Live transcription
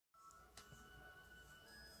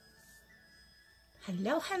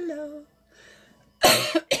Hello, hello.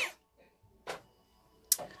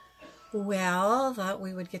 Well, thought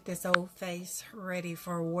we would get this old face ready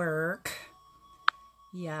for work.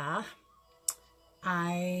 Yeah.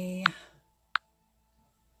 I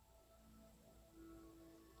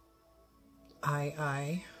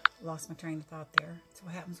lost my train of thought there. That's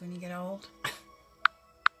what happens when you get old.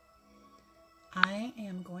 I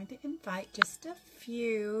am going to invite just a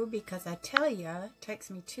few because I tell you, it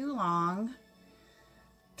takes me too long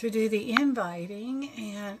to do the inviting,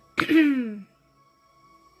 and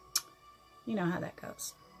you know how that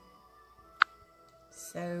goes.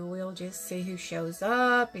 So we'll just see who shows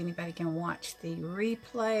up. Anybody can watch the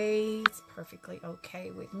replay. It's perfectly okay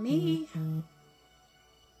with me.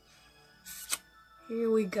 Here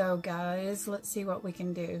we go, guys. Let's see what we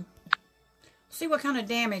can do. See what kind of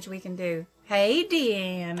damage we can do. Hey,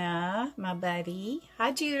 Deanna, my buddy.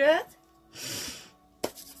 Hi, Judith.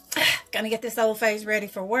 Gonna get this old face ready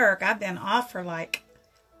for work. I've been off for like,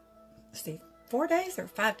 let's see, 4 days or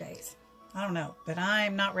 5 days. I don't know, but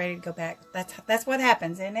I'm not ready to go back. That's what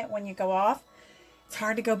happens, isn't it? When you go off, it's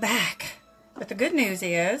hard to go back. But the good news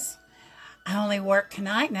is I only work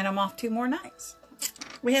tonight and then I'm off 2 more nights.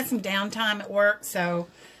 We had some downtime at work, so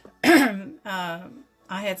I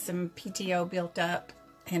had some PTO built up,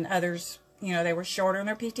 and others, you know, they were short on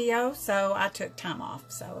their PTO, so I took time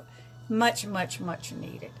off. So much, much, much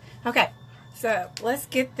needed. Okay, so let's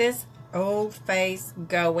get this old face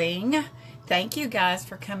going. Thank you guys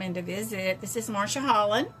for coming to visit. This is Marsha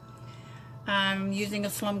Holland. I'm using a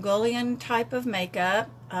Slumgullian type of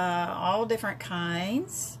makeup, all different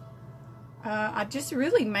kinds. I just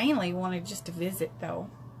really mainly wanted just to visit,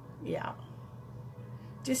 though. Yeah,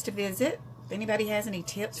 just to visit. If anybody has any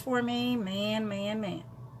tips for me, man.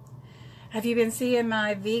 Have you been seeing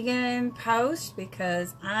my vegan post?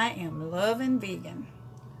 Because I am loving vegan.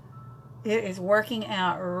 It is working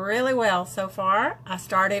out really well so far. I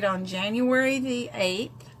started on January the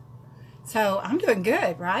 8th. So I'm doing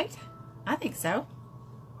good, right? I think so.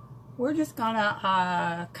 We're just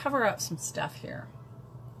gonna cover up some stuff here.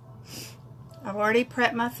 I've already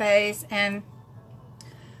prepped my face, and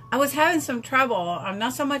I was having some trouble.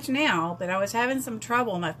 Not so much now, but I was having some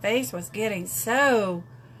trouble. My face was getting so,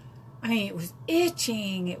 I mean, it was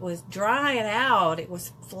itching. It was drying out. It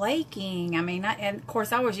was flaking. I mean, and of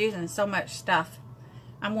course I was using so much stuff.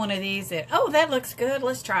 I'm one of these that, oh, that looks good.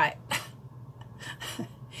 Let's try it.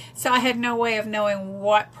 So I had no way of knowing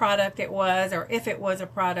what product it was or if it was a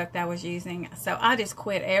product I was using. So I just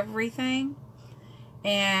quit everything.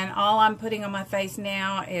 And all I'm putting on my face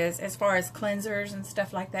now is, as far as cleansers and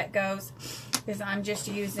stuff like that goes, is I'm just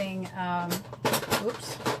using,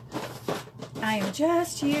 oops. I am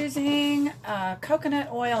just using coconut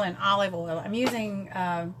oil and olive oil. I'm using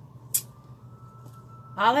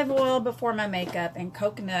olive oil before my makeup and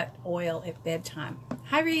coconut oil at bedtime.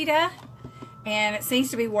 Hi, Rita. And it seems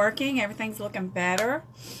to be working. Everything's looking better.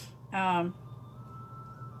 So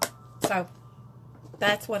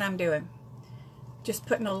that's what I'm doing. Just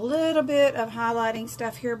putting a little bit of highlighting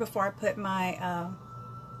stuff here before I put my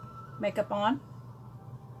makeup on.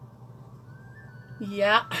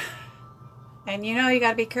 Yeah. And you know, you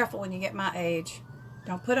got to be careful when you get my age.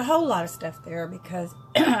 Don't put a whole lot of stuff there, because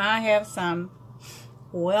I have some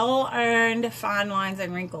well-earned fine lines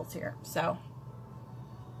and wrinkles here. So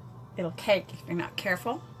it'll cake if you're not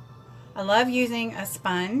careful. I love using a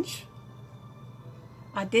sponge.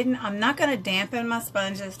 I'm not going to dampen my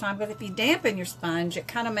sponge this time, but if you dampen your sponge, it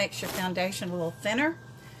kind of makes your foundation a little thinner.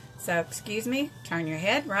 So excuse me, turn your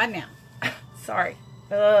head right now. Sorry.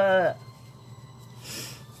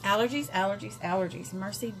 Allergies.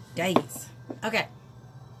 Mercy days. Okay.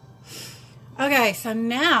 Okay, so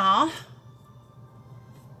now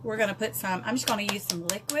we're going to put some, I'm just going to use some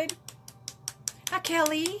liquid. Hi,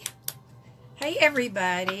 Kelly. Hey,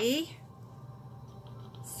 everybody.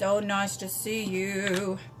 So nice to see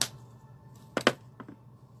you.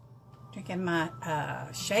 Drinking my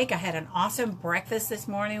shake. I had an awesome breakfast this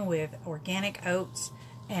morning with organic oats.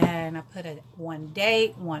 And I put 1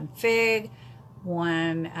 date, 1 fig,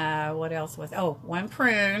 one, what else was, oh, 1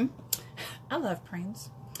 prune. I love prunes.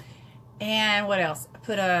 And what else? I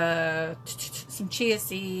put some chia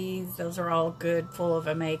seeds. Those are all good, full of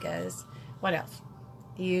omegas. What else?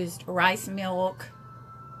 Used rice milk.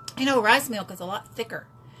 You know, rice milk is a lot thicker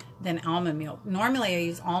than almond milk. Normally I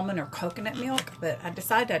use almond or coconut milk, but I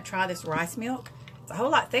decided I'd try this rice milk. It's a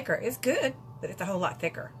whole lot thicker. It's good, but it's a whole lot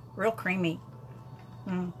thicker. Real creamy.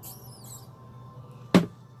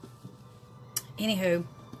 Anywho,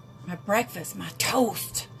 my breakfast, my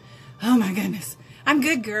toast. Oh my goodness. I'm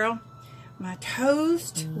good, girl. My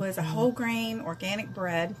toast was a whole grain organic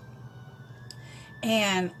bread.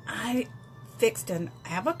 And I fixed an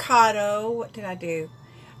avocado. What did I do?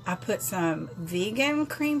 I put some vegan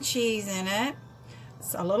cream cheese in it.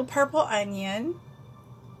 A little purple onion.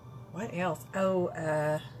 What else?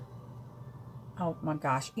 Oh my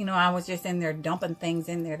gosh. You know, I was just in there dumping things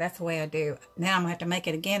in there. That's the way I do. Now I'm going to have to make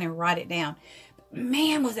it again and write it down.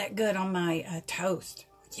 Man, was that good on my toast.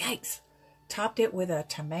 Yikes. Topped it with a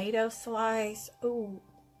tomato slice. Ooh.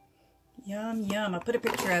 Yum, yum. I'll put a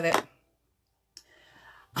picture of it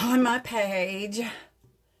on my page.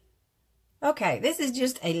 Okay, this is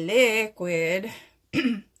just a liquid.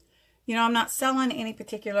 You know, I'm not selling any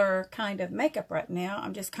particular kind of makeup right now.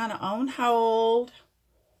 I'm just kind of on hold.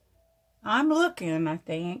 I'm looking, I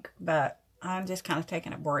think, but I'm just kind of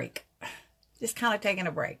taking a break. Just kind of taking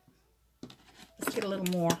a break. Let's get a little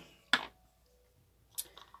more.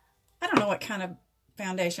 I don't know what kind of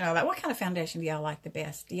foundation I like. What kind of foundation do y'all like the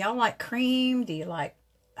best? Do y'all like cream? Do you like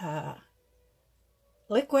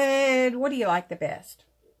liquid? What do you like the best?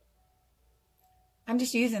 I'm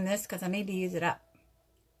just using this because I need to use it up.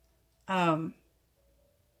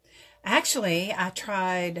 Actually, I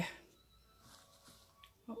tried,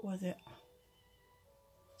 what was it?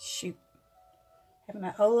 Shoot. Having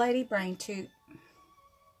my old lady brain toot.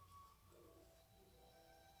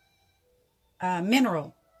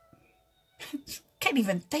 Mineral. Can't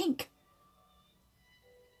even think.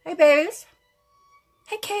 Hey, babies.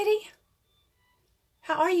 Hey, Katie.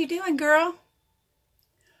 How are you doing, girl?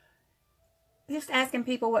 Just asking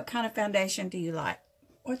people what kind of foundation do you like?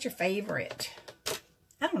 What's your favorite?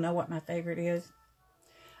 I don't know what my favorite is.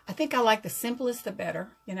 I think I like the simplest the better,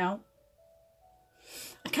 you know.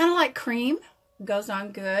 I kind of like cream. Goes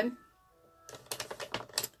on good.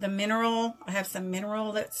 The mineral, I have some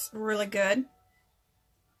mineral that's really good.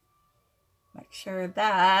 Make sure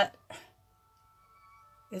that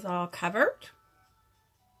is all covered.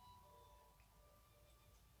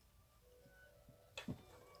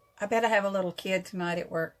 I bet I have a little kid tonight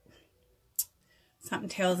at work. Something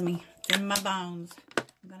tells me it's in my bones.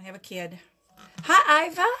 I'm going to have a kid. Hi,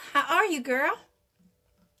 Iva. How are you, girl?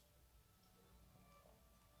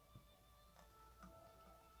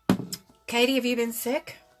 Katie, have you been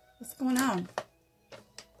sick? What's going on?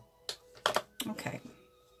 Okay.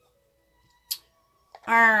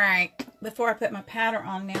 All right. Before I put my powder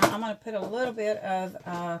on now, I'm going to put a little bit of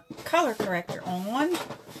color corrector on.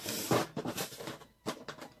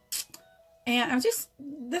 And I'm just,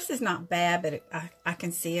 this is not bad, but I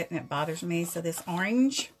can see it and it bothers me. So this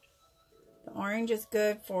orange, the orange is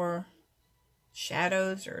good for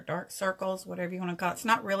shadows or dark circles, whatever you want to call it. It's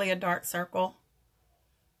not really a dark circle,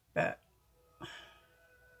 but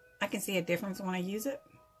I can see a difference when I use it.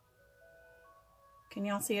 Can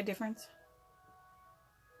y'all see a difference?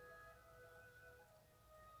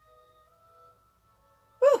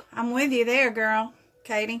 Woo, I'm with you there, girl,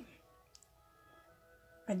 Katie.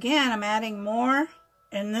 Again, I'm adding more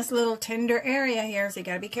in this little tender area here, so you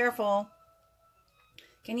got to be careful.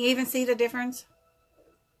 Can you even see the difference?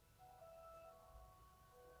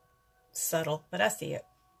 Subtle, but I see it.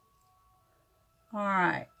 All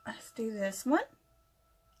right, let's do this one.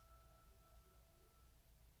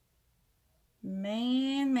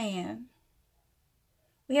 Man.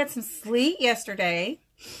 We had some sleet yesterday,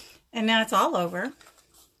 and now it's all over.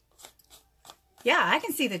 Yeah, I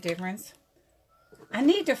can see the difference. I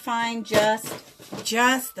need to find just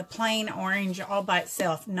the plain orange all by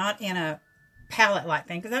itself, not in a palette-like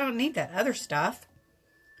thing, because I don't need that other stuff.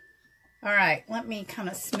 All right, let me kind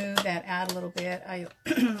of smooth that out a little bit. I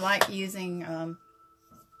like using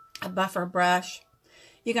a buffer brush.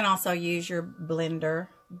 You can also use your blender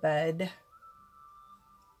bud.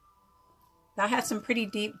 I have some pretty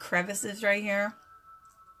deep crevices right here,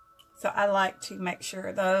 so I like to make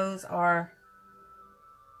sure those are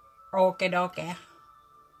okay.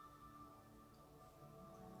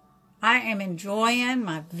 I am enjoying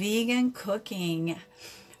my vegan cooking.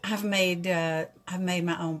 I've made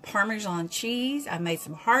my own Parmesan cheese. I've made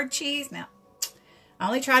some hard cheese. Now, I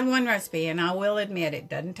only tried one recipe, and I will admit it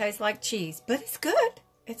doesn't taste like cheese, but it's good.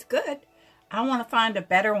 It's good. I want to find a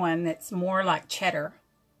better one that's more like cheddar.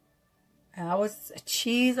 I was a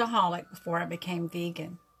cheeseaholic before I became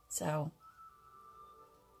vegan, so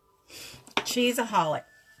cheeseaholic.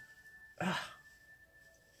 Ugh.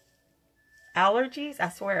 Allergies, I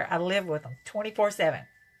swear, I live with them 24/7.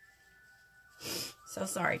 So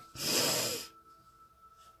sorry.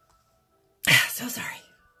 So sorry.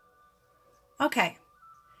 Okay.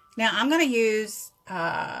 Now I'm going to use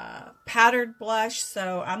powdered blush.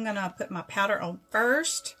 So I'm going to put my powder on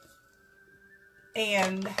first.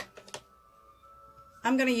 And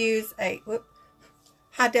I'm going to use a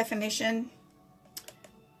high definition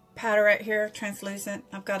powder right here, translucent.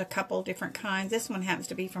 I've got a couple different kinds. This one happens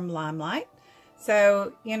to be from Limelight.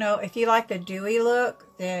 So, you know, if you like the dewy look,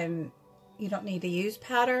 then you don't need to use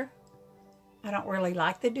powder. I don't really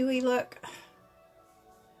like the dewy look.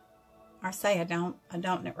 Or say I don't. I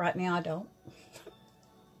don't right now, I don't.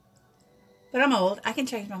 But I'm old. I can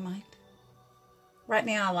change my mind. Right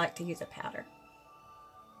now, I like to use a powder.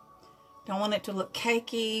 Don't want it to look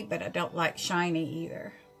cakey, but I don't like shiny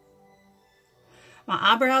either. My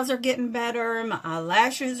eyebrows are getting better. My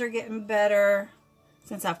eyelashes are getting better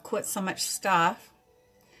since I've quit so much stuff.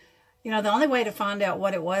 You know, the only way to find out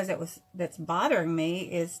what it was that's bothering me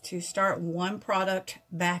is to start one product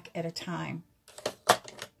back at a time.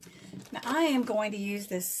 Now, I am going to use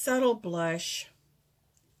this subtle blush.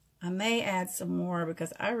 I may add some more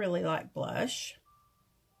because I really like blush.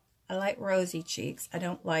 I like rosy cheeks. I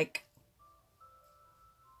don't like...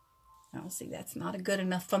 Oh, see, that's not good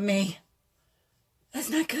enough for me. That's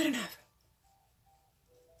not good enough.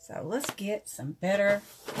 So let's get some better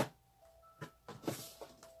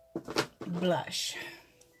blush.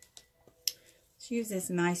 Let's use this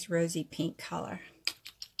nice rosy pink color.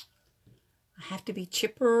 I have to be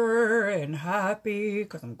chipper and happy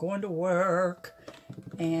because I'm going to work.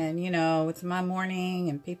 And, you know, it's my morning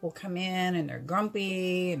and people come in and they're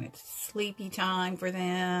grumpy and it's sleepy time for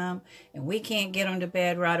them. And we can't get them to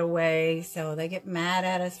bed right away. So they get mad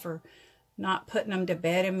at us for not putting them to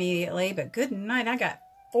bed immediately. But good night. I got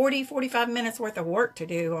 45 minutes worth of work to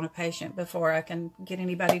do on a patient before I can get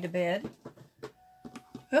anybody to bed.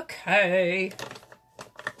 Okay.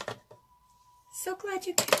 So glad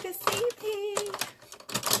you came to see me.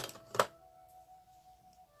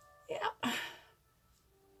 Yeah.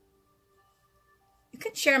 You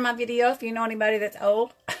could share my video if you know anybody that's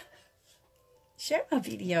old. Share my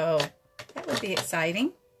video. That would be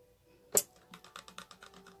exciting.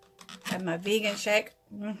 Have my vegan shake.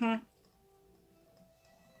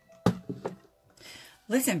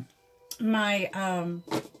 Listen, my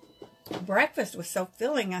breakfast was so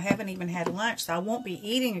filling, I haven't even had lunch, so I won't be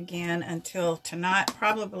eating again until tonight,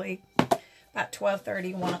 probably about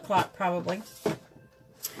 12:30, 1 o'clock probably.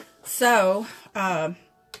 So, I'm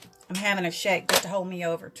having a shake just to hold me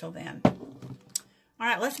over till then. All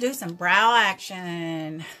right, let's do some brow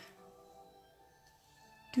action.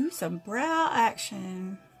 Do some brow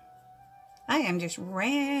action. I am just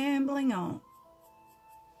rambling on.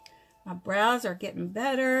 My brows are getting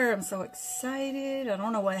better. I'm so excited. I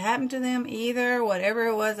don't know what happened to them either. Whatever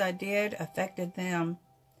it was I did affected them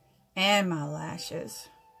and my lashes.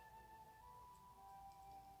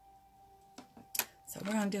 So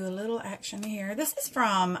we're going to do a little action here. This is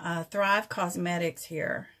from Thrive Cosmetics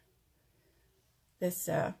here. This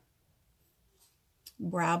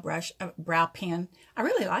brow brush, brow pen. I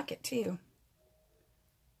really like it too.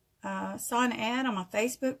 Saw an ad on my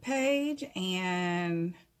Facebook page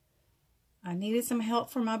and I needed some help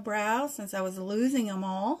for my brows since I was losing them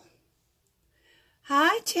all.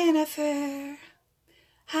 Hi, Jennifer.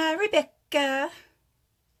 Hi, Rebecca.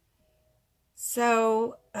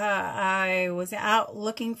 So, I was out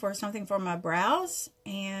looking for something for my brows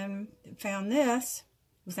and found this.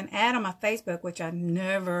 It was an ad on my Facebook, which I've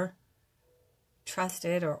never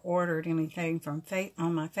trusted or ordered anything from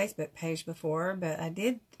on my Facebook page before, but I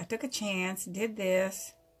took a chance, did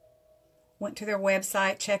this. Went to their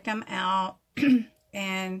website, checked them out,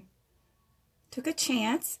 and took a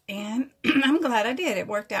chance, and I'm glad I did. It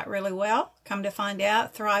worked out really well. Come to find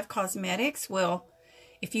out, Thrive Cosmetics will,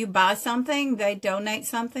 if you buy something, they donate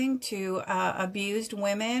something to abused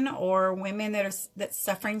women or women that's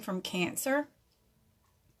suffering from cancer.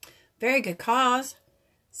 Very good cause.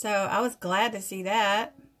 So I was glad to see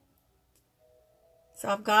that. So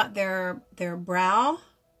I've got their brow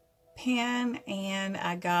pen and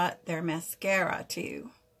I got their mascara too.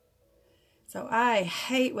 So I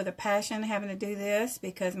hate with a passion having to do this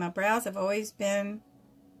because my brows have always been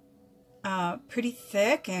pretty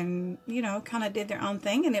thick and, you know, kind of did their own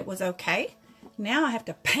thing and it was okay. Now I have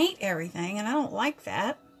to paint everything and I don't like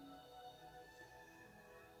that.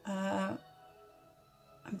 I'm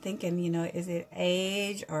thinking, you know, is it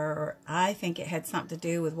age, or I think it had something to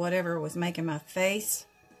do with whatever was making my face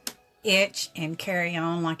itch and carry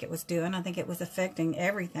on like it was doing. I think it was affecting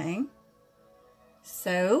everything.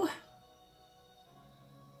 So,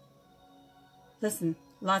 listen,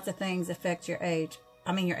 lots of things affect your age.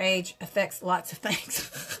 I mean, your age affects lots of things.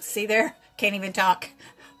 See there? Can't even talk.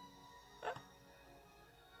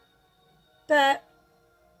 But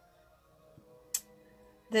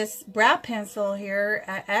this brow pencil here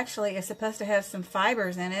actually is supposed to have some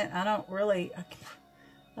fibers in it. I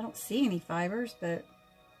don't see any fibers, but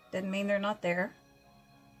doesn't mean they're not there.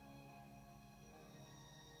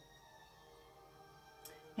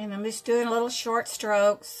 And I'm just doing little short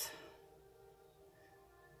strokes.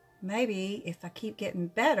 Maybe if I keep getting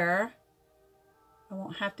better, I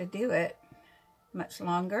won't have to do it much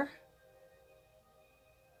longer.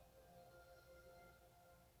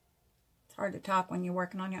 It's hard to talk when you're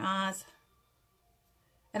working on your eyes.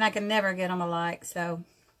 And I can never get them alike, so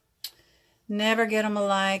never get them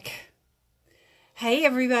alike. Hey,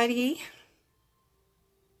 everybody. Do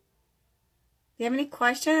you have any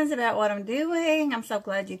questions about what I'm doing? I'm so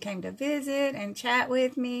glad you came to visit and chat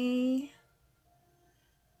with me.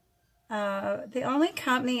 The only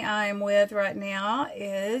company I'm with right now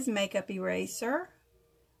is Makeup Eraser,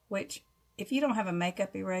 which if you don't have a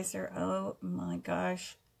makeup eraser, oh my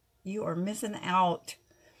gosh, you are missing out.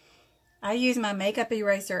 I use my makeup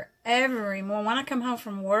eraser every morning. When I come home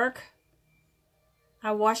from work,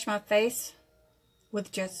 I wash my face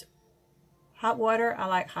with just hot water. I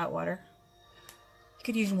like hot water. You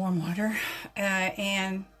could use warm water.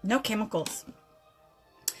 And no chemicals.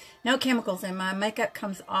 No chemicals, and my makeup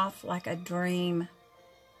comes off like a dream.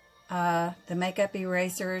 The makeup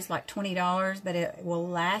eraser is like $20, but it will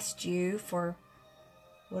last you for,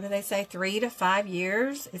 what do they say, 3 to 5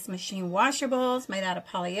 years. It's machine washable. It's made out of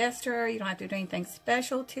polyester. You don't have to do anything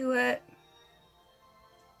special to it.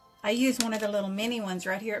 I use one of the little mini ones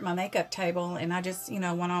right here at my makeup table, and I just, when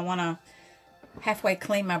I want to halfway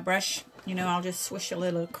clean my brush, I'll just swish a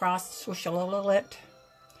little across, swish a little it.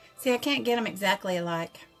 See, I can't get them exactly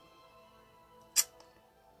alike.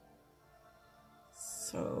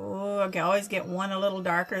 So I can always get one a little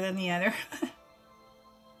darker than the other.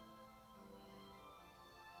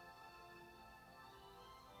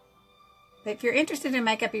 But if you're interested in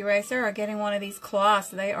makeup eraser or getting one of these cloths,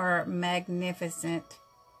 they are magnificent.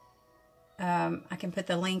 I can put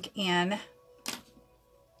the link in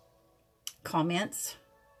comments.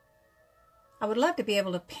 I would love to be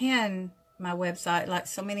able to pin my website like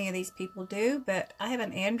so many of these people do, but I have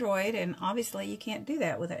an Android, and obviously you can't do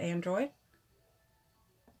that with an Android.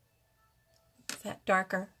 Is that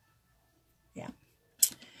darker? Yeah.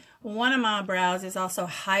 One of my brows is also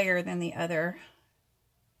higher than the other.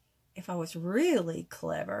 If I was really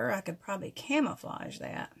clever, I could probably camouflage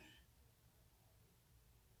that.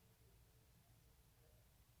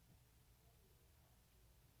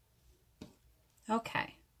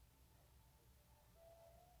 Okay.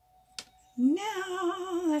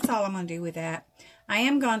 Now, that's all I'm going to do with that. I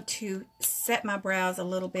am going to set my brows a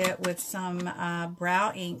little bit with some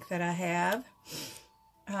brow ink that I have.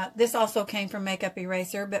 This also came from Makeup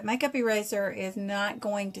Eraser, but Makeup Eraser is not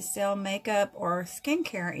going to sell makeup or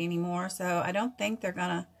skincare anymore, so I don't think they're going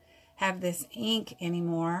to have this ink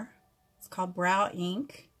anymore. It's called brow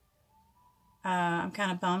ink. I'm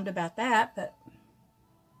kind of bummed about that, but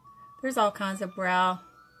there's all kinds of brow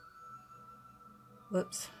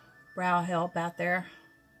help out there.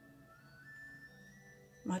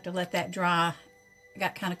 I'll have to let that dry. I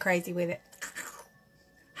got kind of crazy with it.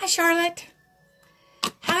 Hi, Charlotte.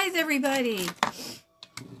 How's everybody?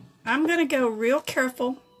 I'm going to go real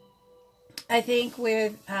careful, I think,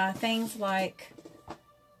 with things like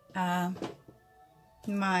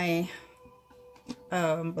my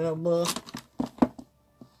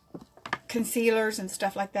concealers and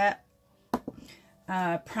stuff like that.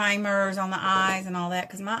 Primers on the eyes and all that,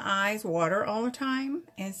 because my eyes water all the time,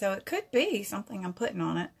 and so it could be something I'm putting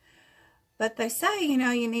on it. But they say, you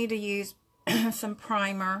need to use some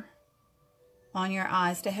primer on your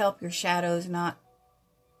eyes to help your shadows not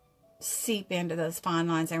seep into those fine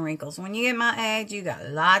lines and wrinkles. When you get my age, you got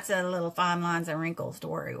lots of little fine lines and wrinkles to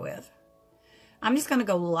worry with. I'm just going to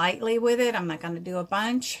go lightly with it. I'm not going to do a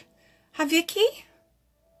bunch. Hi, Vicky.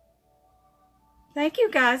 Thank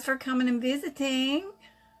you guys for coming and visiting.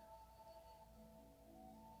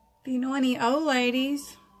 If you know any old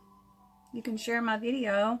ladies, you can share my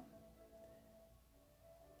video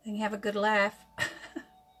and have a good laugh.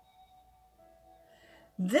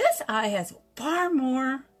 This eye has far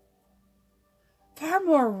more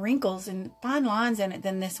wrinkles and fine lines in it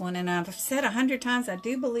than this one. And I've said 100 times, I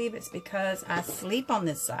do believe it's because I sleep on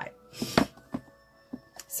this side.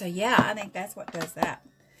 So yeah, I think that's what does that.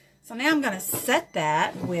 So now I'm going to set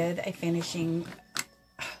that with a finishing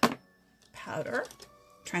powder,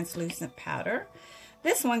 translucent powder.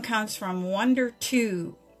 This one comes from Wonder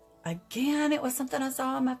 2. Again, it was something I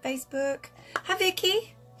saw on my Facebook. Hi,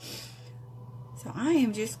 Vicky. So I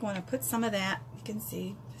am just going to put some of that. You can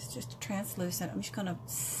see it's just translucent. I'm just going to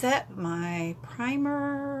set my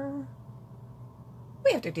primer.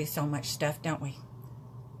 We have to do so much stuff, don't we?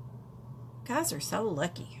 Guys are so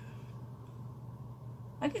lucky.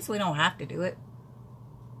 I guess we don't have to do it.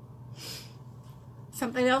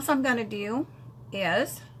 Something else I'm going to do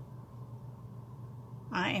is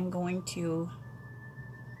I am going to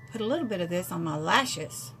put a little bit of this on my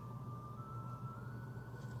lashes.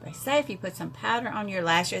 They say if you put some powder on your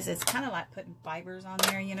lashes, it's kind of like putting fibers on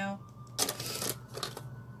there, you know.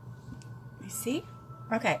 You see?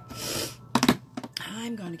 Okay.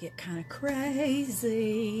 I'm going to get kind of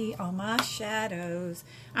crazy on my shadows.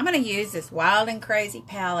 I'm going to use this Wild and Crazy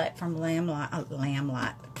palette from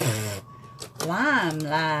Limelight.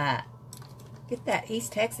 Get that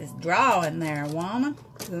East Texas draw in there, woman.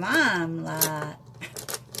 Limelight.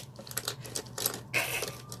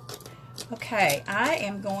 Okay, I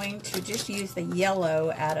am going to just use the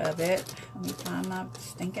yellow out of it. Let me find my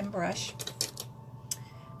stinking brush.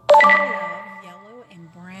 I love yellow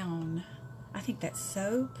and brown. I think that's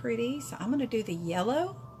so pretty. So I'm going to do the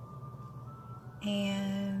yellow.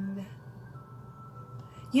 And,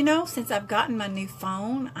 you know, since I've gotten my new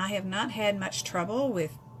phone, I have not had much trouble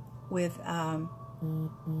with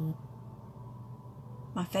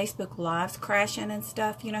my Facebook Lives crashing and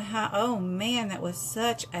stuff. You know how, oh man, that was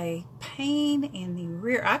such a pain in the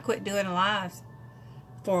rear. I quit doing lives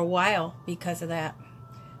for a while because of that.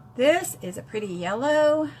 This is a pretty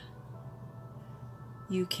yellow.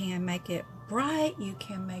 You can make it bright, you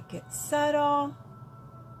can make it subtle.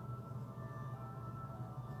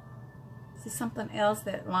 This is something else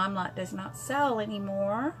that Limelight does not sell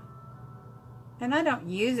anymore. And I don't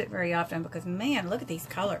use it very often because, man, look at these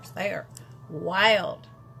colors. They are wild.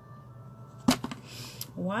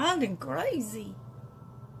 Wild and crazy.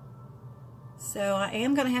 So I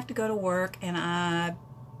am going to have to go to work, and I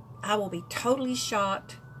will be totally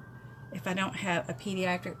shocked if I don't have a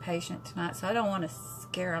pediatric patient tonight. So I don't want to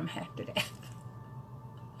scare them half to death.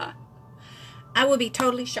 I will be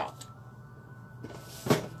totally shocked.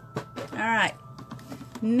 All right.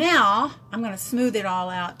 Now I'm going to smooth it all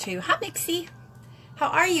out too. Hi, Mixie. How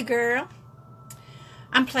are you, girl?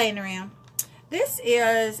 I'm playing around. This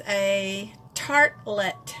is a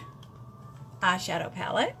Tartelette eyeshadow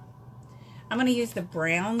palette. I'm going to use the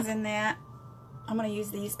browns in that. I'm going to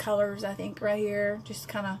use these colors, I think, right here. Just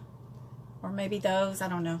kind of, or maybe those. I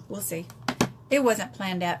don't know. We'll see. It wasn't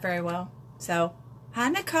planned out very well. So, hi,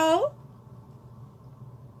 Nicole.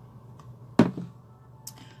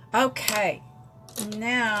 Okay.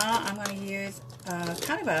 Now, I'm going to use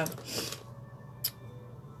kind of a,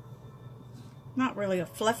 not really a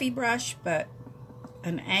fluffy brush, but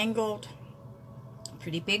an angled,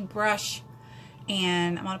 pretty big brush.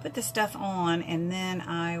 And I'm going to put this stuff on, and then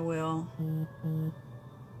I will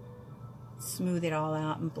smooth it all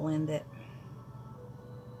out and blend it.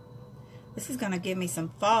 This is going to give me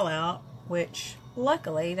some fallout, which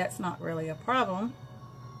luckily that's not really a problem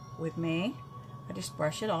with me. I just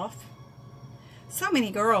brush it off. So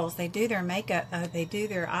many girls, they do their makeup, they do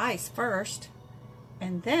their eyes first,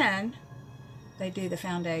 and then they do the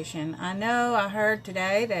foundation. I know I heard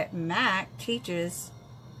today that MAC teaches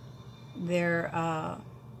their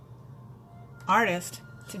artist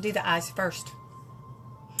to do the eyes first.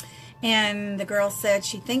 And the girl said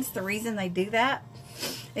she thinks the reason they do that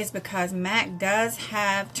is because MAC does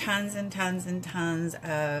have tons and tons and tons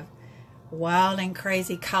of wild and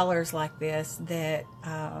crazy colors like this that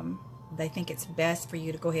they think it's best for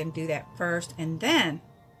you to go ahead and do that first, and then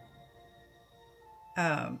what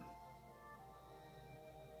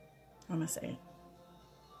am I saying?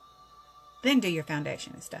 Then do your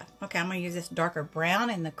foundation and stuff. Okay, I'm going to use this darker brown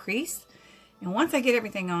in the crease. And once I get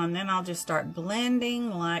everything on, then I'll just start blending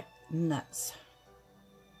like nuts.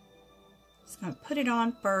 Just going to put it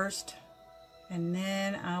on first, and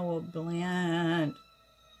then I will blend.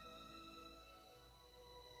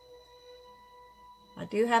 I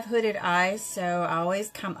do have hooded eyes, so I always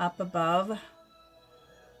come up above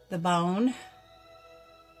the bone.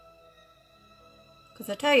 Because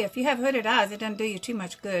I tell you, if you have hooded eyes, it doesn't do you too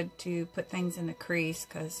much good to put things in the crease,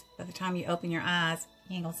 because by the time you open your eyes,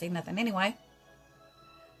 you ain't going to see nothing anyway.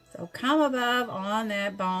 So come above on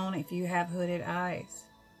that bone if you have hooded eyes.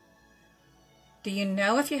 Do you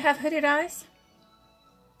know if you have hooded eyes?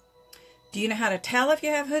 Do you know how to tell if you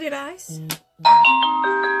have hooded eyes? Whatever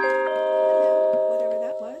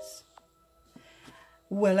that was.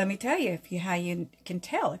 Well, let me tell you how you can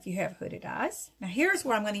tell if you have hooded eyes. Now here's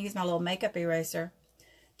where I'm going to use my little makeup eraser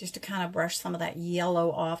just to kind of brush some of that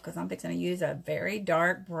yellow off, because I'm fixing to use a very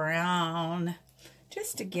dark brown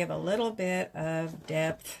just to give a little bit of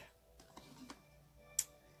depth.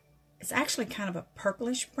 It's actually kind of a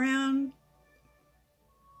purplish brown.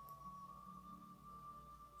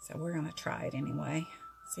 So we're going to try it anyway.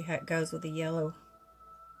 See how it goes with the yellow.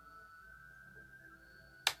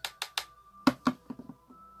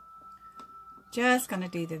 Just going to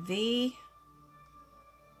do the V.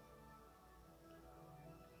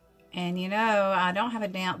 And you know, I don't have a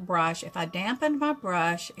damp brush. If I dampened my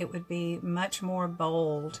brush, it would be much more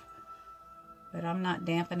bold. But I'm not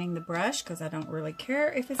dampening the brush because I don't really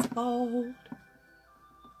care if it's bold.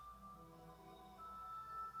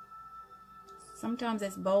 Sometimes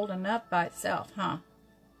it's bold enough by itself, huh?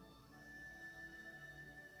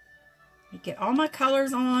 You get all my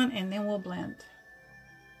colors on and then we'll blend.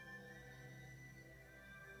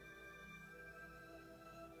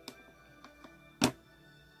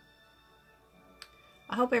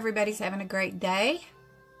 I hope everybody's having a great day.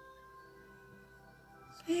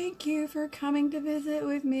 Thank you for coming to visit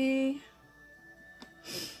with me.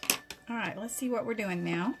 All right, let's see what we're doing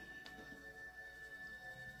now.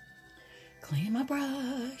 Clean my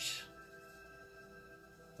brush.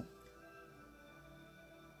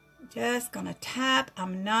 Just gonna tap.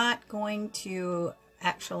 I'm not going to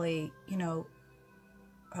actually, you know,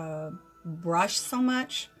 brush so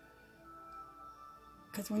much.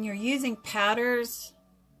 Because when you're using powders,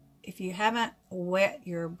 if you haven't wet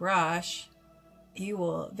your brush, you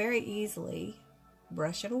will very easily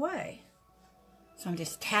brush it away. So I'm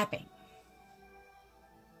just tapping.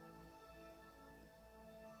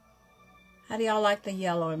 How do y'all like the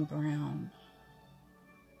yellow and brown?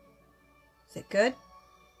 Is it good?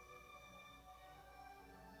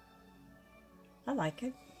 I like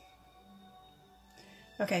it.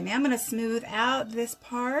 Okay, now I'm going to smooth out this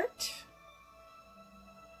part.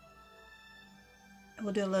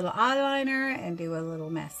 We'll do a little eyeliner and do a little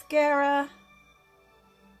mascara.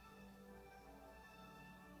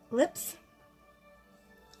 Lips.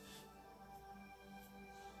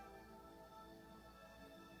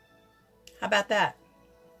 How about that?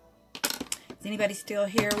 Is anybody still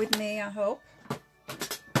here with me, I hope?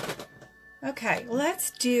 Okay, let's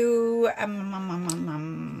do, I'm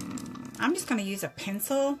just going to use a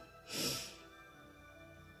pencil.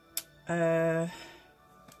 This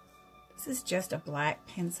is just a black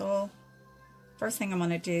pencil. First thing I'm going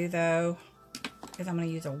to do, though, is I'm going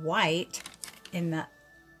to use a white in the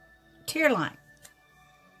tear line.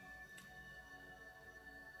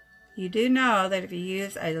 You do know that if you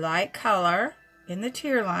use a light color in the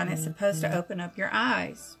tear line, it's supposed to open up your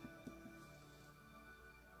eyes.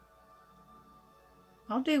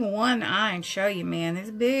 I'll do one eye and show you, man. There's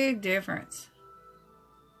a big difference.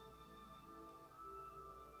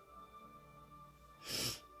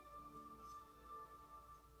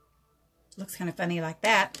 Looks kind of funny like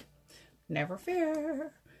that. Never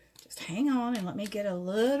fear. Just hang on and let me get a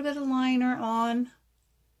little bit of liner on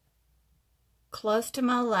close to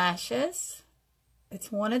my lashes.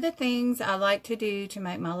 It's one of the things I like to do to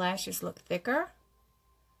make my lashes look thicker.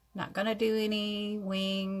 Not going to do any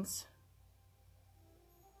wings.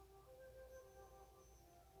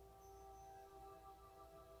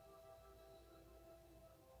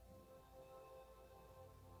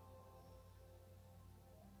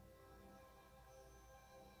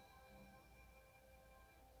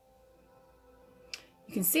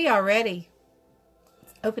 You can see already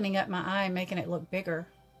it's opening up my eye and making it look bigger,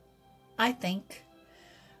 I think.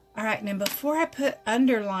 All right, now before I put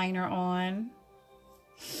underliner on,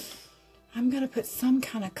 I'm going to put some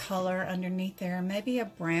kind of color underneath there, maybe a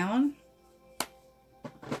brown.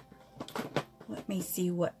 Let me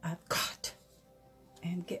see what I've got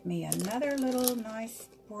and get me another little nice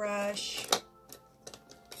brush.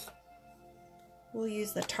 We'll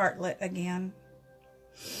use the Tartlet again.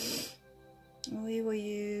 We will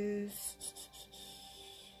use,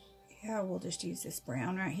 yeah, we'll just use this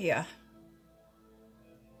brown right here.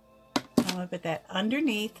 I'm going to put that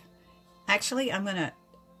underneath. Actually, I'm going to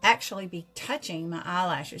actually be touching my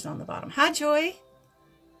eyelashes on the bottom. Hi, Joy.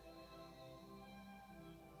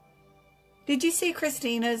 Did you see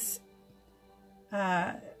Christina's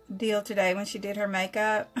deal today when she did her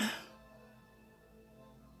makeup?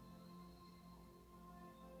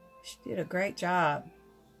 She did a great job.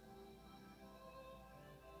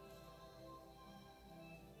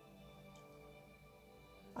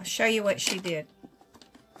 I'll show you what she did,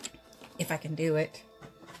 if I can do it.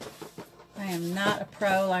 I am not a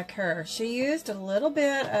pro like her. She used a little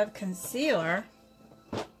bit of concealer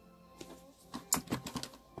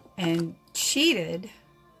and cheated.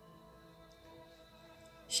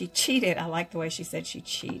 She cheated. I like the way she said she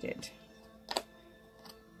cheated.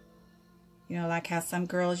 You know, like how some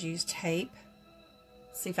girls use tape.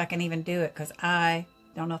 See if I can even do it, because I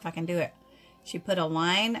don't know if I can do it. She put a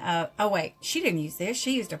line of, oh wait, she didn't use this.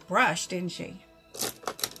 She used a brush, didn't she?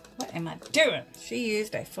 What am I doing? She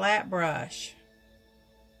used a flat brush.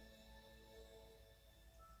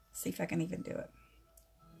 See if I can even do it.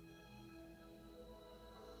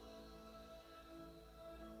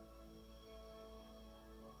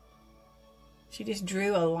 She just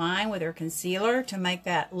drew a line with her concealer to make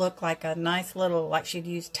that look like a nice little, like she'd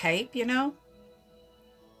use tape, you know?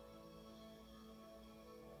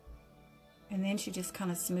 And then she just kind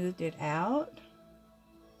of smoothed it out.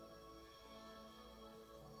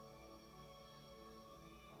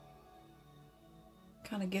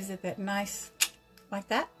 Kind of gives it that nice, like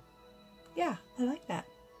that. Yeah, I like that.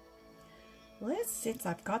 Since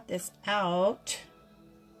I've got this out,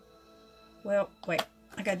 well, wait,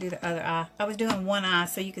 I gotta do the other eye. I was doing one eye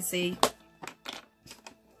so you can see.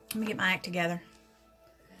 Let me get my act together.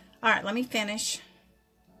 All right, let me finish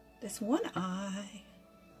this one eye.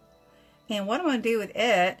 And what I'm going to do with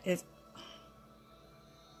it is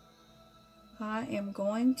I am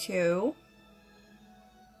going to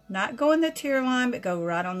not go in the tear line, but go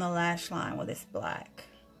right on the lash line with this black.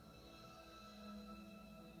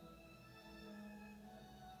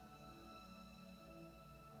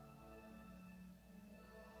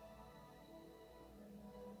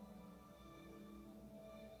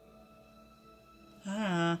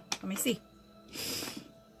 Let me see.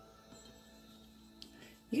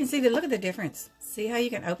 You can see look at the difference. See how you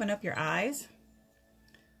can open up your eyes?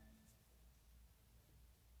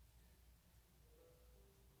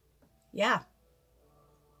 Yeah.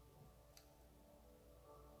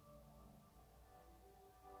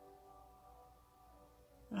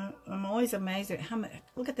 I'm always amazed at how much,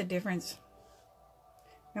 look at the difference.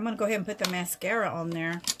 I'm going to go ahead and put the mascara on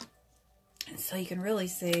there so you can really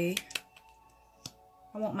see.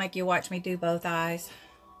 I won't make you watch me do both eyes.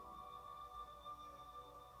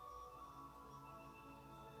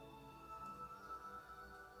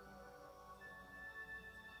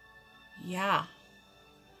 Yeah.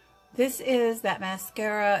 This is that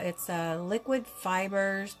mascara. It's Liquid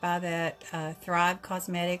Fibers by that Thrive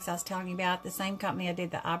Cosmetics I was telling you about. The same company I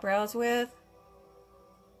did the eyebrows with.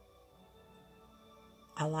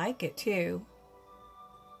 I like it too.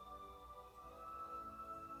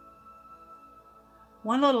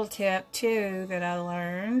 One little tip too that I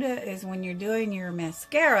learned is when you're doing your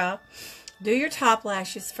mascara, do your top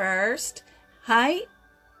lashes first. Hi,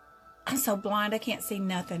 I'm so blind I can't see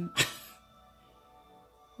nothing.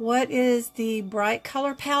 What is the bright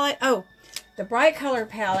color palette? Oh, the bright color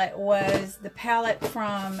palette was the palette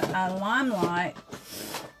from Limelight.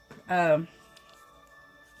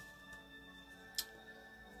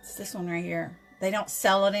 It's this one right here. They don't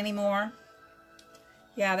sell it anymore.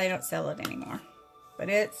 Yeah, they don't sell it anymore. But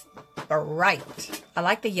it's bright. I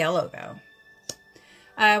like the yellow though.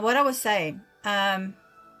 What I was saying, when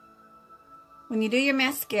you do your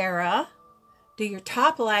mascara, do your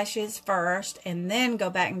top lashes first and then go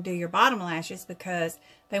back and do your bottom lashes because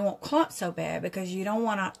they won't clump so bad, because you don't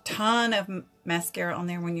want a ton of mascara on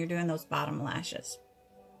there when you're doing those bottom lashes.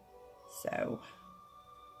 So,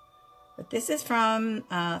 but this is from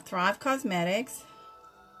Thrive Cosmetics.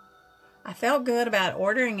 I felt good about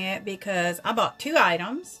ordering it because I bought 2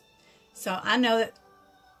 items. So I know that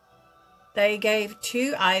they gave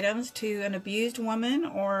 2 items to an abused woman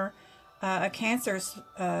or a cancer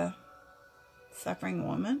suffering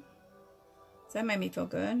woman. So that made me feel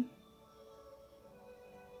good.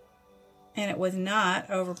 And it was not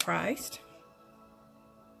overpriced.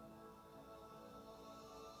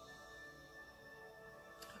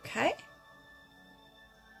 Okay.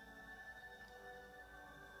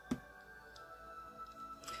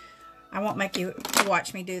 I won't make you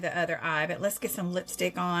watch me do the other eye, but let's get some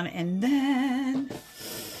lipstick on, and then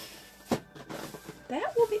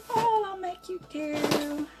that will be all I'll make you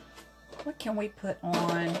do. What can we put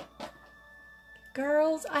on?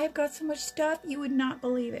 Girls, I've got so much stuff, you would not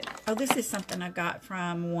believe it. Oh, this is something I got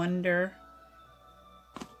from Wonder.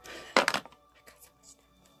 I got so much stuff.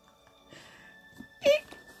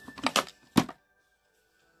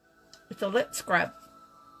 It's a lip scrub.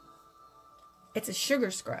 It's a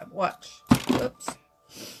sugar scrub. Watch. Oops.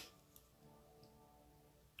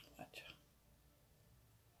 Watch.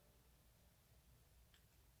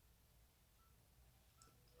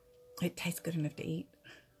 It tastes good enough to eat.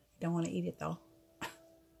 Don't want to eat it though.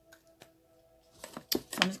 So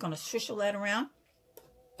I'm just going to swizzle that around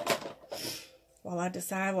while I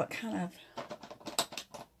decide what kind of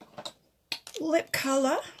lip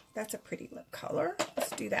color. That's a pretty lip color.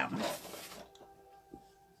 Let's do that one.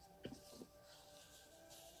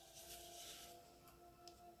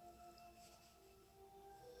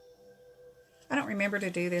 I don't remember to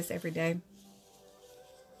do this every day.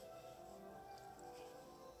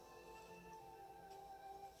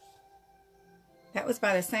 That was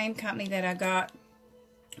by the same company that I got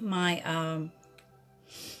my,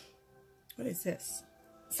 what is this?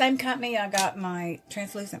 Same company I got my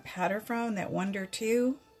translucent powder from, that Wonder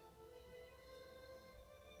 2.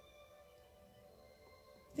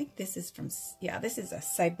 think this is from, yeah, this is a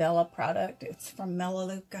Sabella product. It's from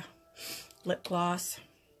Melaleuca lip gloss.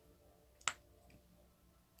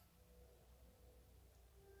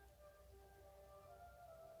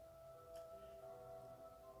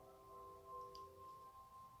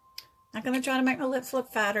 I'm going to try to make my lips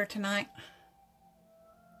look fatter tonight.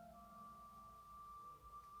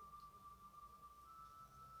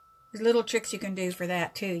 There's little tricks you can do for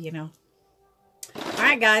that too, you know.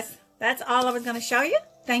 Alright guys, that's all I was going to show you.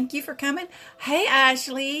 Thank you for coming. Hey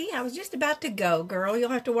Ashley, I was just about to go, girl. You'll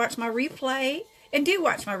have to watch my replay. And do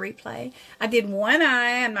watch my replay. I did one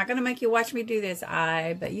eye. I'm not going to make you watch me do this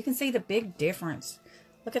eye, but you can see the big difference.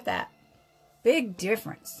 Look at that. Big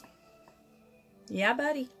difference. Yeah,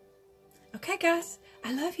 buddy. Okay, guys.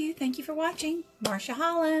 I love you. Thank you for watching. Marsha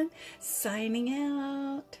Holland signing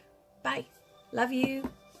out. Bye. Love you.